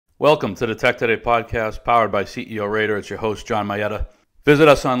Welcome to the TEK2day podcast, powered by CEO Rater. It's your host, John Mayetta. Visit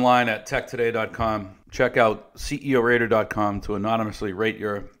us online at TEK2day.com. Check out CEORater.com to anonymously rate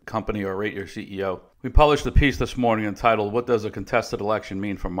your company or rate your CEO. We published a piece this morning entitled, "What Does a Contested Election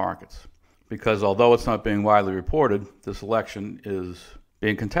Mean for Markets?" Because although it's not being widely reported, this election is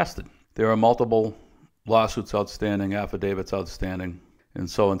being contested. There are multiple lawsuits outstanding, affidavits outstanding. And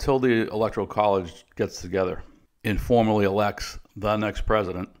so until the Electoral College gets together and formally elects the next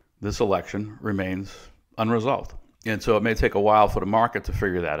president, this election remains unresolved. And so it may take a while for the market to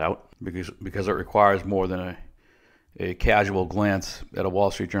figure that out because it requires more than a casual glance at a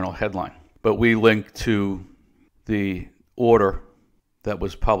Wall Street Journal headline. But we link to the order that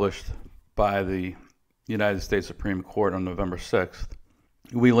was published by the United States Supreme Court on November 6th.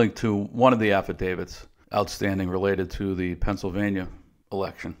 We link to one of the affidavits outstanding related to the Pennsylvania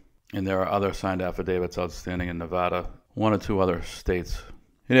election. And there are other signed affidavits outstanding in Nevada, one or two other states.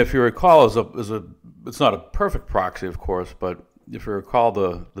 And if you recall, it's not a perfect proxy, of course, but if you recall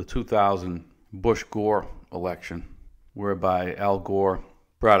the 2000 Bush-Gore election, whereby Al Gore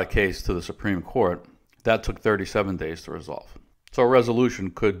brought a case to the Supreme Court, that took 37 days to resolve. So a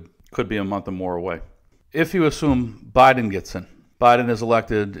resolution could be a month or more away. If you assume Biden gets in, Biden is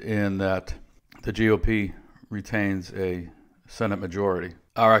elected in that the GOP retains a Senate majority,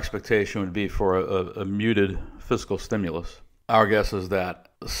 our expectation would be for a muted fiscal stimulus. Our guess is that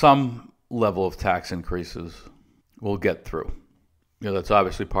some level of tax increases will get through. That's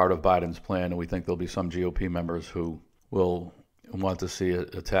obviously part of Biden's plan, and we think there'll be some GOP members who will want to see a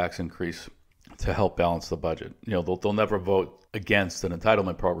tax increase to help balance the budget. They'll never vote against an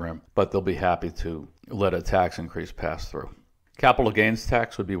entitlement program, but they'll be happy to let a tax increase pass through. Capital gains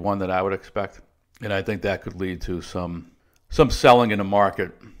tax would be one that I would expect, and I think that could lead to some selling in the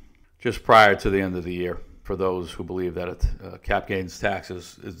market just prior to the end of the year. For those who believe that cap gains tax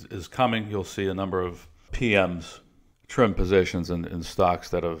is coming, you'll see a number of PMs trim positions in stocks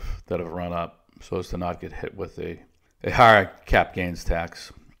that have run up so as to not get hit with a higher cap gains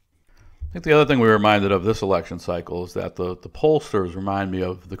tax. I think the other thing we're reminded of this election cycle is that the pollsters remind me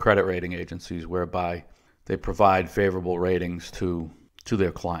of the credit rating agencies, whereby they provide favorable ratings to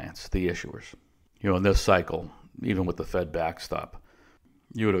their clients, the issuers. In this cycle, even with the Fed backstop,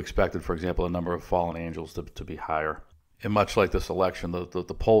 you would have expected, for example, a number of fallen angels to be higher. And much like this election, the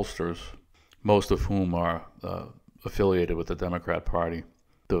pollsters, most of whom are affiliated with the Democrat Party,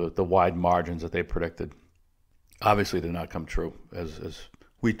 the wide margins that they predicted obviously did not come true, as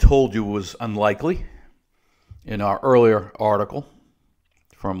we told you was unlikely in our earlier article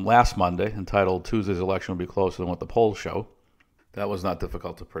from last Monday entitled "Tuesday's Election Will Be Closer Than What the Polls Show." That was not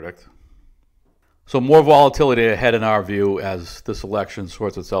difficult to predict. So more volatility ahead in our view as this election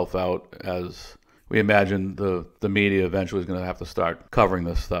sorts itself out, as we imagine the media eventually is going to have to start covering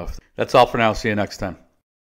this stuff. That's all for now. See you next time.